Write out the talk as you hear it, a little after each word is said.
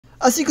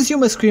As you can see on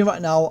my screen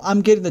right now,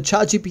 I'm getting the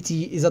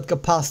ChatGPT is at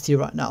capacity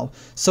right now.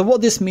 So what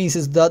this means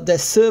is that their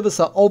servers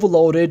are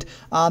overloaded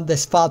and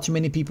there's far too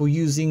many people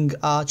using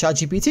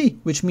ChatGPT,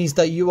 which means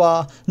that you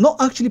are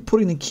not actually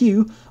putting in a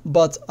queue,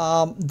 but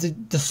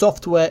the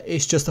software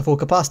is just at full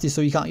capacity,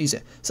 so you can't use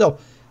it. So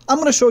I'm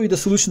going to show you the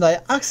solution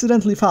that I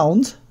accidentally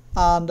found,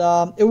 and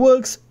it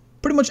works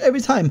pretty much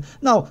every time.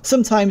 Now,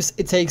 sometimes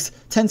it takes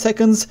 10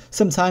 seconds,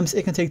 sometimes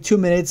it can take 2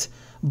 minutes,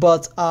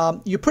 but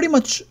you're pretty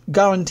much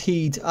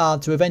guaranteed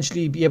to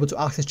eventually be able to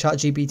access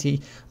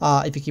ChatGPT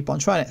if you keep on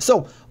trying it.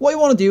 So what you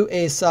want to do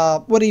is,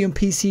 whether you're on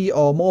PC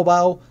or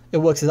mobile, it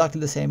works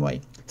exactly the same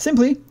way.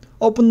 Simply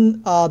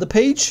open the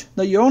page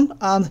that you're on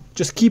and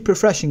just keep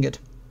refreshing it.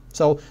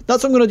 So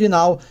that's what I'm going to do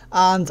now,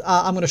 and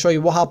I'm going to show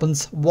you what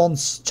happens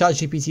once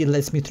ChatGPT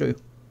lets me through.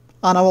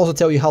 And I'll also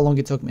tell you how long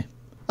it took me.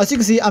 As you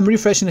can see, I'm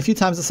refreshing a few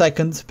times a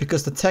second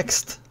because the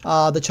text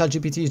the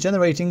ChatGPT is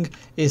generating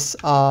is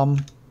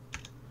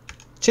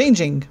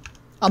changing.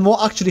 And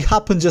what actually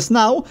happened just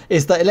now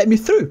is that it let me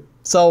through.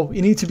 So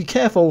you need to be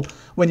careful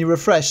when you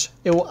refresh.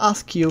 It will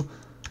ask you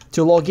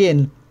to log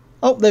in.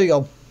 Oh, there we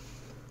go.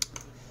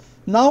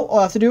 Now all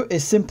I have to do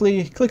is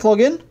simply click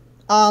login,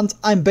 and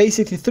I'm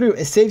basically through.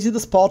 It saves you the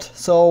spot.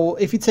 So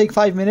if you take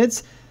 5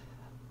 minutes,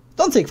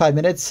 don't take 5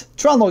 minutes,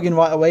 try and log in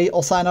right away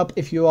or sign up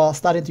if you are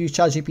starting to use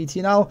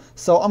ChatGPT now.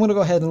 So I'm going to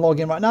go ahead and log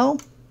in right now.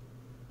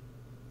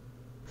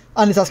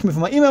 And it's asking me for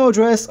my email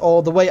address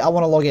or the way I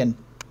want to log in.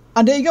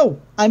 And there you go,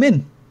 I'm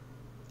in.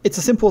 It's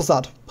as simple as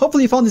that.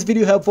 Hopefully you found this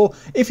video helpful.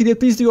 If you did,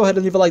 please do go ahead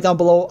and leave a like down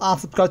below and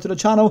subscribe to the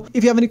channel.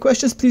 If you have any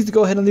questions, please do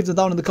go ahead and leave them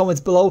down in the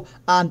comments below,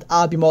 and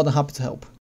I'll be more than happy to help.